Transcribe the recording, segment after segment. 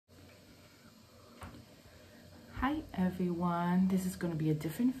Hi everyone, this is going to be a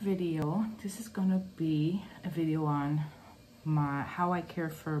different video. This is going to be a video on how I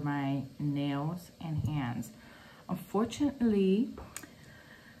care for my nails and hands. Unfortunately,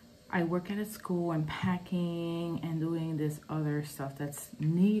 I work at a school and packing and doing this other stuff that's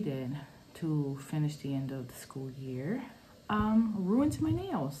needed to finish the end of the school year. Ruined my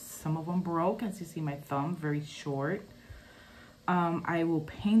nails. Some of them broke, as you see my thumb, very short. I will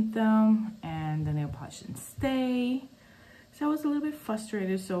paint them and the nail polish didn't stay. So I was a little bit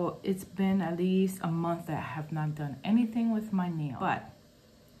frustrated. So it's been at least a month that I have not done anything with my nail. But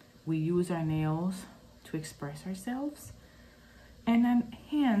we use our nails to express ourselves. And then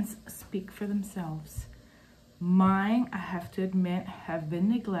hands speak for themselves. Mine, I have to admit, have been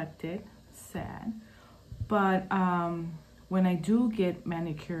neglected. Sad. But when I do get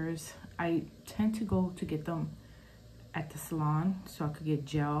manicures, I tend to go to get them at the salon so I could get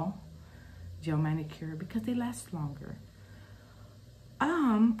gel manicure because they last longer.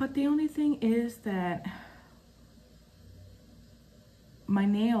 But the only thing is that my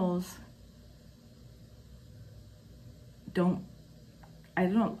nails when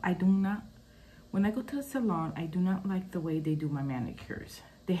I go to the salon, I do not like the way they do my manicures.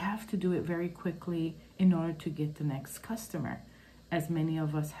 They have to do it very quickly in order to get the next customer. As many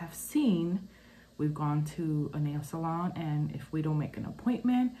of us have seen, we've gone to a nail salon, and if we don't make an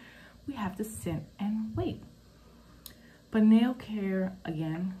appointment, we have to sit and wait. But nail care,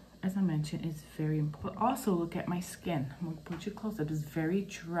 again, as I mentioned, is very important. But also look at my skin. I'm gonna put you close up. It's very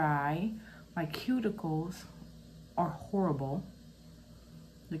dry. My cuticles are horrible.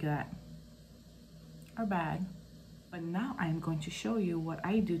 Look at that. Are bad. But now I'm going to show you what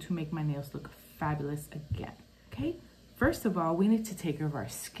I do to make my nails look fabulous again. Okay? First of all, we need to take care of our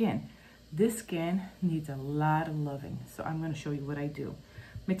skin. This skin needs a lot of loving, so I'm going to show you what I do.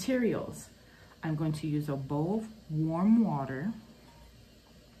 Materials. I'm going to use a bowl of warm water.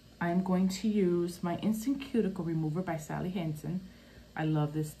 I'm going to use my Instant Cuticle Remover by Sally Hansen. I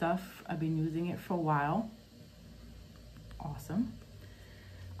love this stuff. I've been using it for a while. Awesome.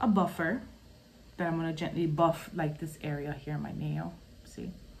 A buffer that I'm going to gently buff like this area here in my nail.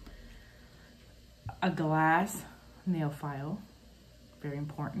 See? A glass nail file. Very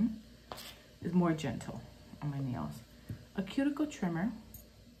important. Is more gentle on my nails. A cuticle trimmer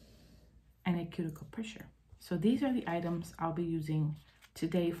and a cuticle pusher. So these are the items I'll be using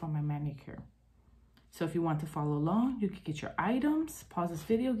today for my manicure. So if you want to follow along, you can get your items, pause this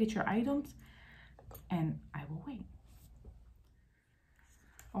video, get your items, and I will wait.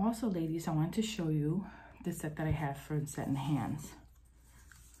 Also, ladies, I want to show you the set that I have for satin hands.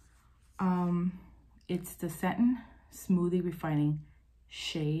 It's the Satin Smoothie Refining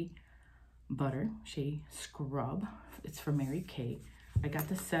Shea Butter, Shea Scrub. It's from Mary Kay. I got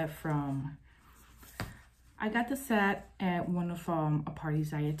the set at one of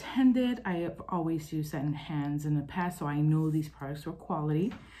parties I attended. I have always used satin hands in the past, so I know these products were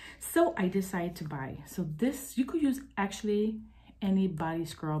quality. So I decided to buy. So this, you could use actually any body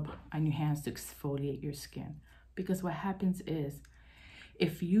scrub on your hands to exfoliate your skin. Because what happens is,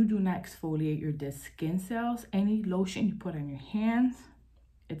 if you do not exfoliate your dead skin cells, any lotion you put on your hands,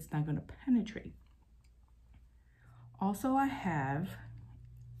 it's not going to penetrate. Also, I have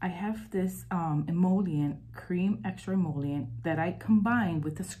this emollient, cream extra emollient that I combine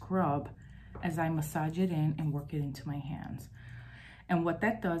with the scrub as I massage it in and work it into my hands. And what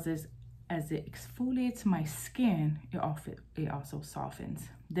that does is, as it exfoliates my skin, it also softens.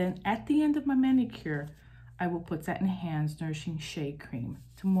 Then at the end of my manicure, I will put Satin Hands Nourishing Shea Cream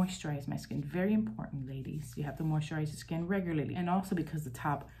to moisturize my skin. Very important, ladies. You have to moisturize your skin regularly. And also because the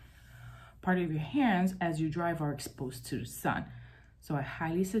top part of your hands, as you drive, are exposed to the sun. So I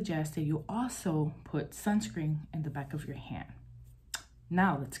highly suggest that you also put sunscreen in the back of your hand.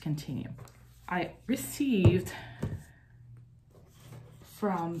 Now let's continue. I received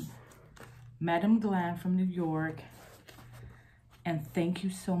from Madame Glam from New York, and thank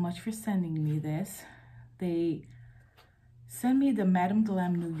you so much for sending me this. They sent me the Madame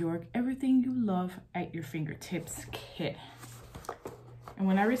Glam New York Everything You Love at Your Fingertips kit. And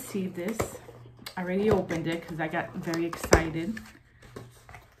when I received this, I already opened it because I got very excited.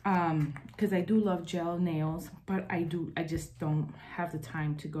 Because I do love gel nails, but I just don't have the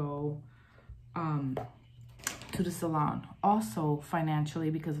time to go to the salon. Also,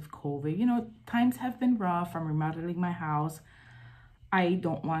 financially, because of COVID, you know, times have been rough. I'm remodeling my house. I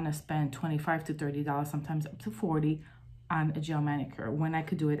don't want to spend $25 to $30, sometimes up to $40 on a gel manicure when I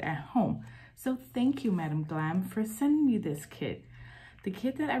could do it at home. So thank you, Madame Glam, for sending me this kit. The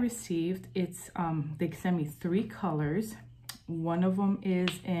kit that I received, it's they sent me 3 colors. One of them is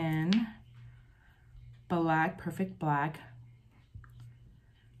in black, perfect black,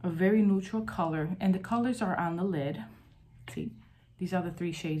 a very neutral color, and the colors are on the lid. See, these are the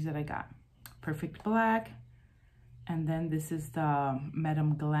 3 shades that I got. Perfect black, and then this is the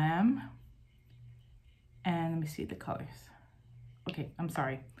Madame Glam, and let me see the colors. Okay, I'm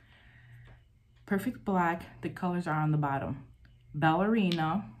sorry. Perfect black, the colors are on the bottom.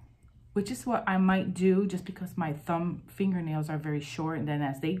 Ballerina, which is what I might do just because my fingernails are very short, and then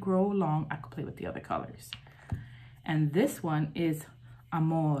as they grow long, I could play with the other colors. And this one is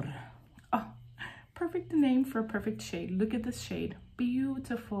Amor. Oh, perfect name for a perfect shade. Look at this shade,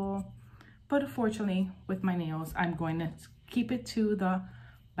 beautiful. But unfortunately, with my nails, I'm going to keep it to the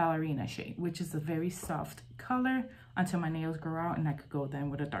Ballerina shade, which is a very soft color until my nails grow out, and I could go then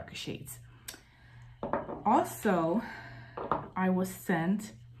with the darker shades. Also, I was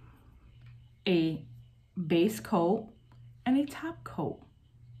sent a base coat and a top coat.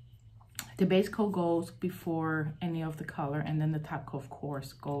 The base coat goes before any of the color, and then the top coat, of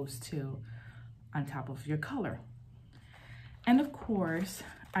course, goes to on top of your color. And of course,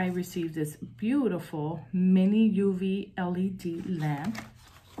 I received this beautiful mini UV LED lamp,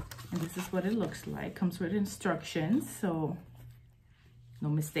 and this is what it looks like. Comes with instructions, so no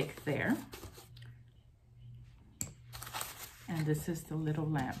mistake there. And this is the little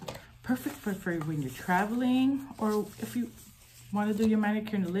lamp. Perfect for when you're traveling, or if you want to do your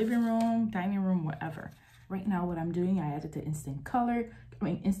manicure in the living room, dining room, whatever. Right now, what I'm doing, I added the instant color,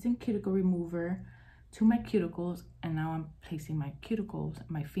 instant cuticle remover to my cuticles, and now I'm placing my cuticles,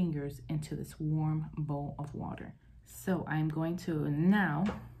 my fingers, into this warm bowl of water. So I'm going to now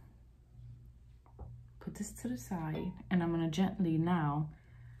put this to the side, and I'm going to gently now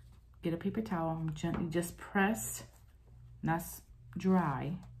get a paper towel and gently just press, not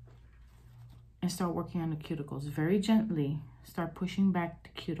dry, and start working on the cuticles. Very gently start pushing back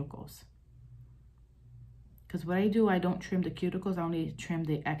the cuticles. Because what I do, I don't trim the cuticles, I only trim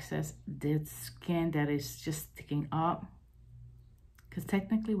the excess dead skin that is just sticking up. Because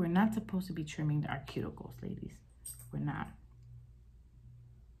technically, we're not supposed to be trimming our cuticles, ladies. We're not.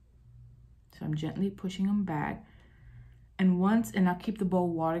 So I'm gently pushing them back. And I'll keep the bowl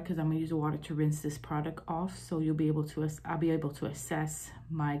of water because I'm gonna use the water to rinse this product off. So I'll be able to assess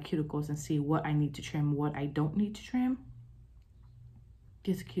my cuticles and see what I need to trim, what I don't need to trim.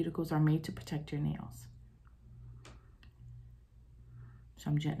 Because cuticles are made to protect your nails.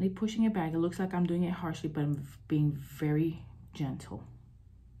 So I'm gently pushing it back. It looks like I'm doing it harshly, but I'm being very gentle.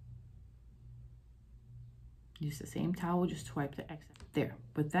 Use the same towel, just to wipe the excess. There,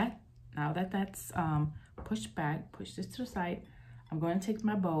 with that, now that that's pushed back, push this to the side, I'm going to take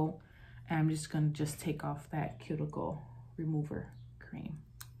my bowl, and I'm just going to take off that cuticle remover cream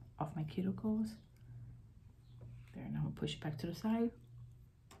off my cuticles. There, now I'm going to push it back to the side.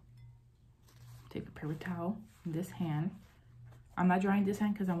 Take a paper towel in this hand. I'm not drying this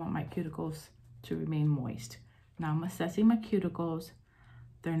hand because I want my cuticles to remain moist. Now I'm assessing my cuticles.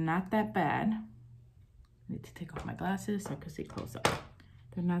 They're not that bad. I need to take off my glasses so I can see close up.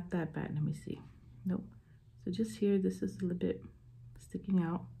 They're not that bad. Let me see. Nope. So just here, this is a little bit sticking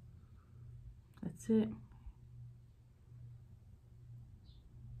out. That's it.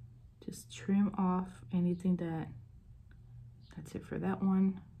 Just trim off anything that's it for that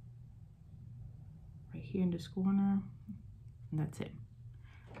one. Right here in this corner. And that's it.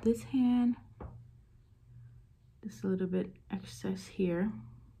 This hand, just a little bit excess here.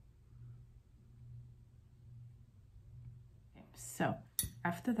 So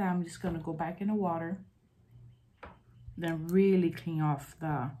after that, I'm just gonna go back in the water, then really clean off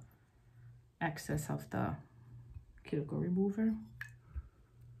the excess of the cuticle remover.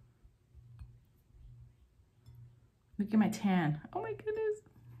 Look at my tan. Oh my goodness.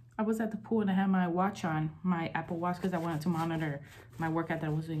 I was at the pool and I had my watch on, my Apple Watch, because I wanted to monitor my workout that I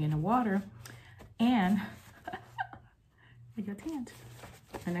was doing in the water. And I got tanned.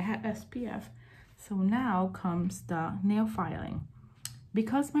 And I had SPF. So now comes the nail filing.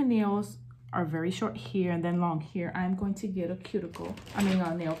 Because my nails are very short here and then long here, I'm going to get a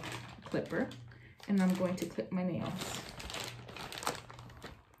nail clipper. And I'm going to clip my nails.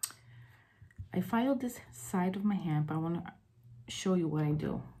 I filed this side of my hand, but I want to show you what I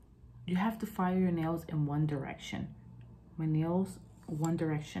do. You have to file your nails in one direction. My nails, one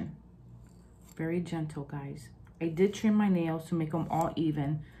direction. Very gentle, guys. I did trim my nails to make them all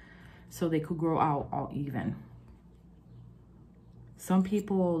even so they could grow out all even. Some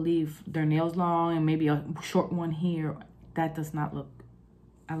people leave their nails long and maybe a short one here. That does not look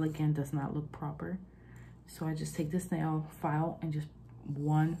elegant, does not look proper. So I just take this nail file and just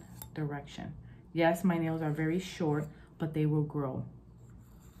one direction. Yes, my nails are very short, but they will grow.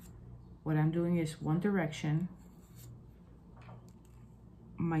 what I'm doing is one direction.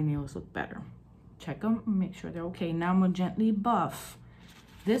 My nails look better. Check them, make sure they're okay. Now I'm gonna gently buff.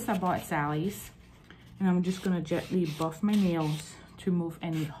 This I bought at Sally's, and I'm just gonna gently buff my nails to remove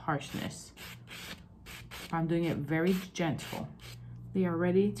any harshness. I'm doing it very gentle. They are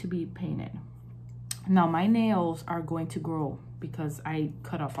ready to be painted. Now my nails are going to grow because I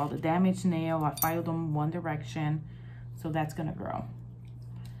cut off all the damaged nail. I filed them one direction, so that's gonna grow.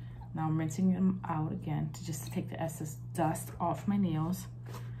 Now I'm rinsing them out again to just take the excess dust off my nails.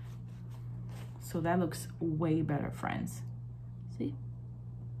 So that looks way better, friends. See?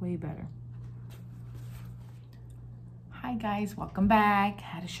 Way better. Hi guys, welcome back. I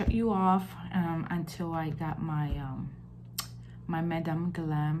had to shut you off until I got my my Madame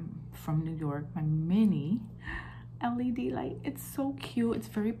Glam from New York, my mini LED light. It's so cute. It's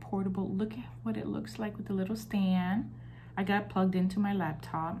very portable. Look at what it looks like with the little stand. I got it plugged into my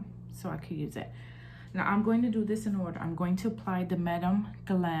laptop so I could use it. Now I'm going to do this in order. I'm going to apply the Madame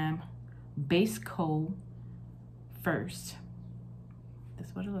Glam base coat first.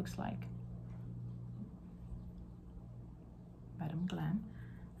 That's what it looks like. Madame Glam.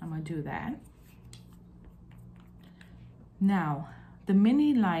 I'm gonna do that. Now, the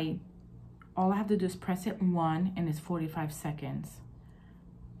mini light, all I have to do is press it one and it's 45 seconds.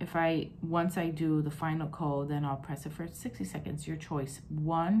 Once I do the final coat, then I'll press it for 60 seconds, your choice.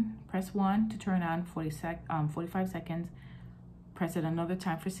 Press one to turn on 45 seconds. Press it another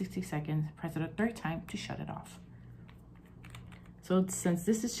time for 60 seconds. Press it a third time to shut it off. So since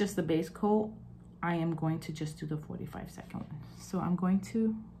this is just the base coat, I am going to just do the 45-second one. So I'm going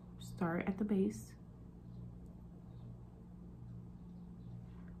to start at the base.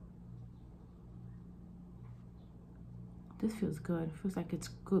 This feels good. It feels like it's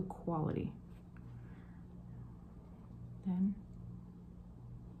good quality. Then,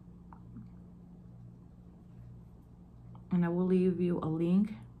 and I will leave you a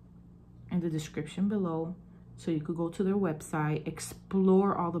link in the description below so you could go to their website,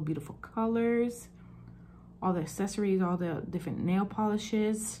 explore all the beautiful colors, all the accessories, all the different nail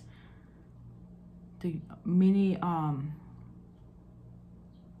polishes, the mini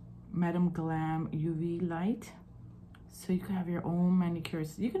Madame Glam UV light. So you can have your own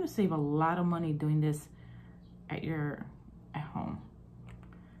manicures. You're gonna save a lot of money doing this at home.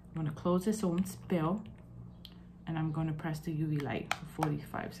 I'm gonna close this so it won't spill, and I'm gonna press the UV light for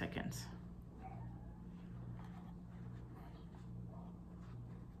 45 seconds.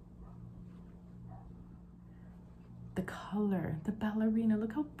 The color, the ballerina,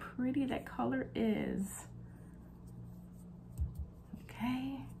 look how pretty that color is.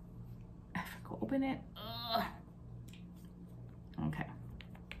 Okay, I forgot to open it. Ugh. Okay.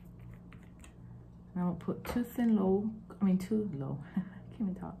 Now I'll put two thin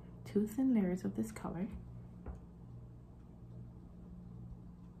layers of this color.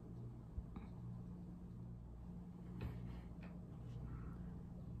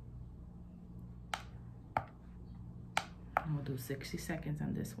 And we'll do 60 seconds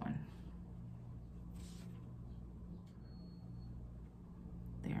on this one.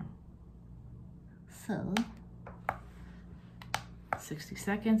 There. So 60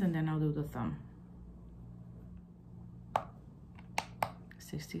 seconds, and then I'll do the thumb.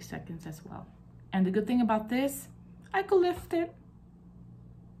 60 seconds as well. And the good thing about this, I could lift it.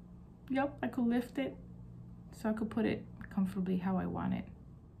 Yep, I could lift it so I could put it comfortably how I want it.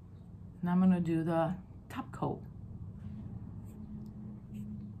 Now I'm gonna do the top coat.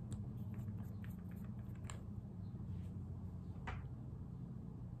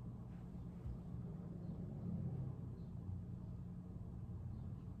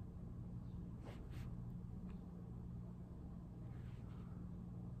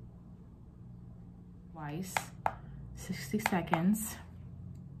 Twice, 60 seconds.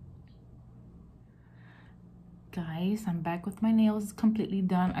 Guys, I'm back with my nails completely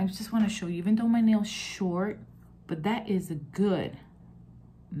done. I just want to show you, even though my nail's short, but that is a good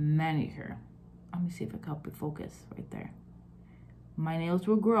manicure. Let me see if I can help it focus right there. My nails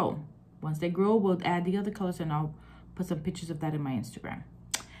will grow. Once they grow, we'll add the other colors, and I'll put some pictures of that in my Instagram.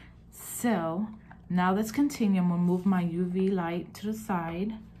 So now let's continue. I'm gonna move my UV light to the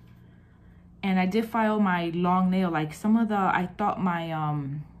side. And I did file my long nail. Like I thought my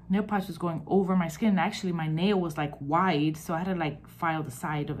nail polish was going over my skin. Actually, my nail was like wide, so I had to like file the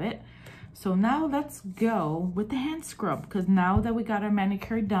side of it. So now let's go with the hand scrub, because now that we got our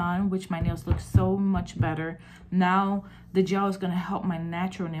manicure done, which my nails look so much better, now the gel is gonna help my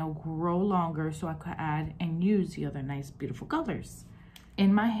natural nail grow longer so I could add and use the other nice, beautiful colors.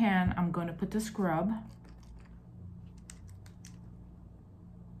 In my hand, I'm gonna put the scrub.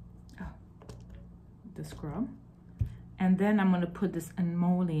 the scrub. And then I'm gonna put this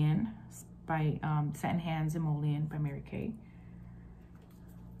emollient by Satin Hands Emollient by Mary Kay.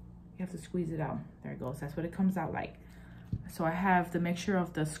 You have to squeeze it out. There it goes. That's what it comes out like. So I have the mixture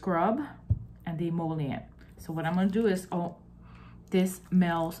of the scrub and the emollient. So what I'm gonna do is, oh, this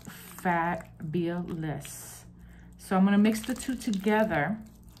smells fabulous. So I'm gonna mix the two together.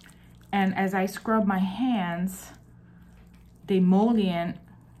 And as I scrub my hands, the emollient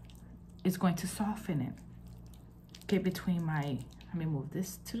is going to soften it. Get between my, let me move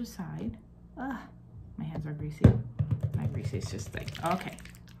this to the side. My hands are greasy. Not greasy, it's just like, okay.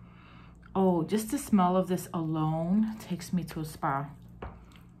 Oh, just the smell of this alone takes me to a spa.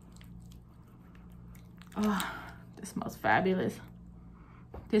 Oh, this smells fabulous.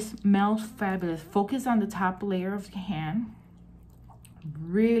 This smells fabulous. Focus on the top layer of your hand.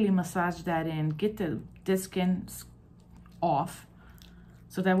 Really massage that in. Get the dead skin off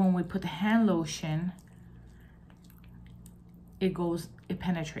so that when we put the hand lotion, it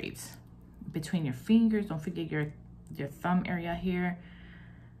penetrates between your fingers. Don't forget your thumb area here.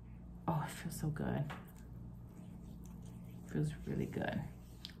 Oh, it feels so good. Feels really good.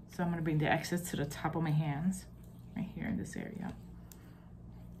 So I'm gonna bring the excess to the top of my hands, right here in this area.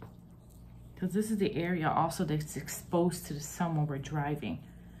 Because this is the area also that's exposed to the sun when we're driving.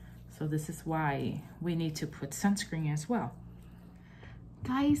 So this is why we need to put sunscreen as well.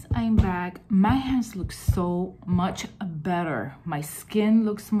 Guys, I'm back. My hands look so much better. My skin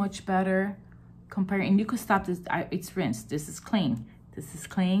looks much better compared, and you could stop this. It's rinsed. This is clean. This is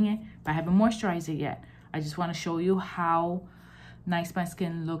clean, but I haven't moisturized it yet. I just want to show you how nice my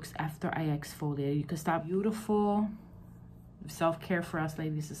skin looks after I exfoliate. You can stop. Beautiful. Self-care for us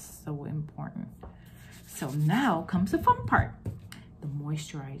ladies is so important. So now comes the fun part, the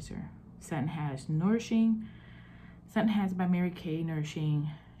moisturizer. Satin Hands Nourishing, Satin Hands by Mary Kay Nourishing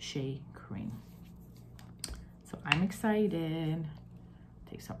Shea Cream. So I'm excited.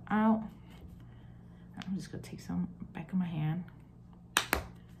 Take some out. I'm just gonna take some back of my hand.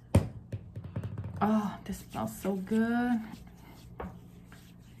 Oh, this smells so good.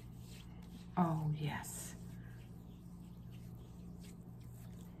 Oh, yes.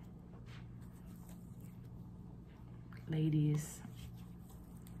 Ladies,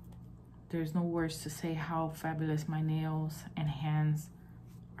 there's no words to say how fabulous my nails and hands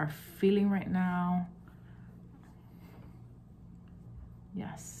are feeling right now.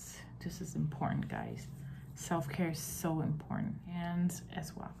 Yes, this is important, guys. Self-care is so important. Hands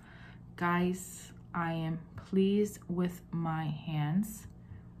as well. Guys, I am pleased with my hands.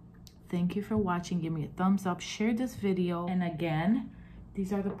 Thank you for watching. Give me a thumbs up, share this video. And again,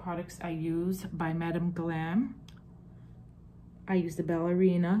 these are the products I use by Madam Glam. I use the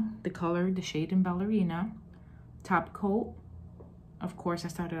Ballerina, the color, the shade in Ballerina. Top coat, of course, I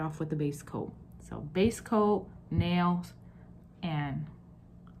started off with the base coat. So base coat, nails, and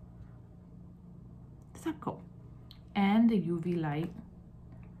the top coat. And the UV light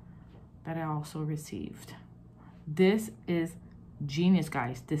that I also received. This is genius,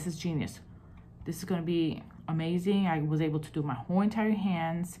 guys. This is genius. This is gonna be amazing. I was able to do my whole entire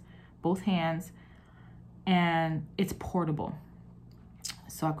hands, both hands, and it's portable.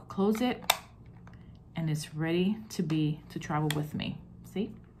 So I could close it and it's ready to travel with me.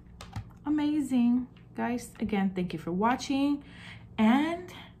 See? Amazing. Guys, again, thank you for watching.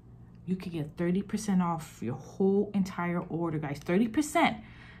 And you can get 30% off your whole entire order, guys. 30%.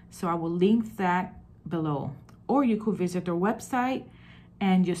 So I will link that below. Or you could visit their website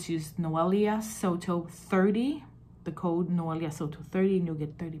and just use Noelia Soto 30, the code Noelia Soto 30, and you'll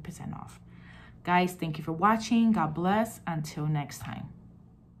get 30% off. Guys, thank you for watching. God bless. Until next time.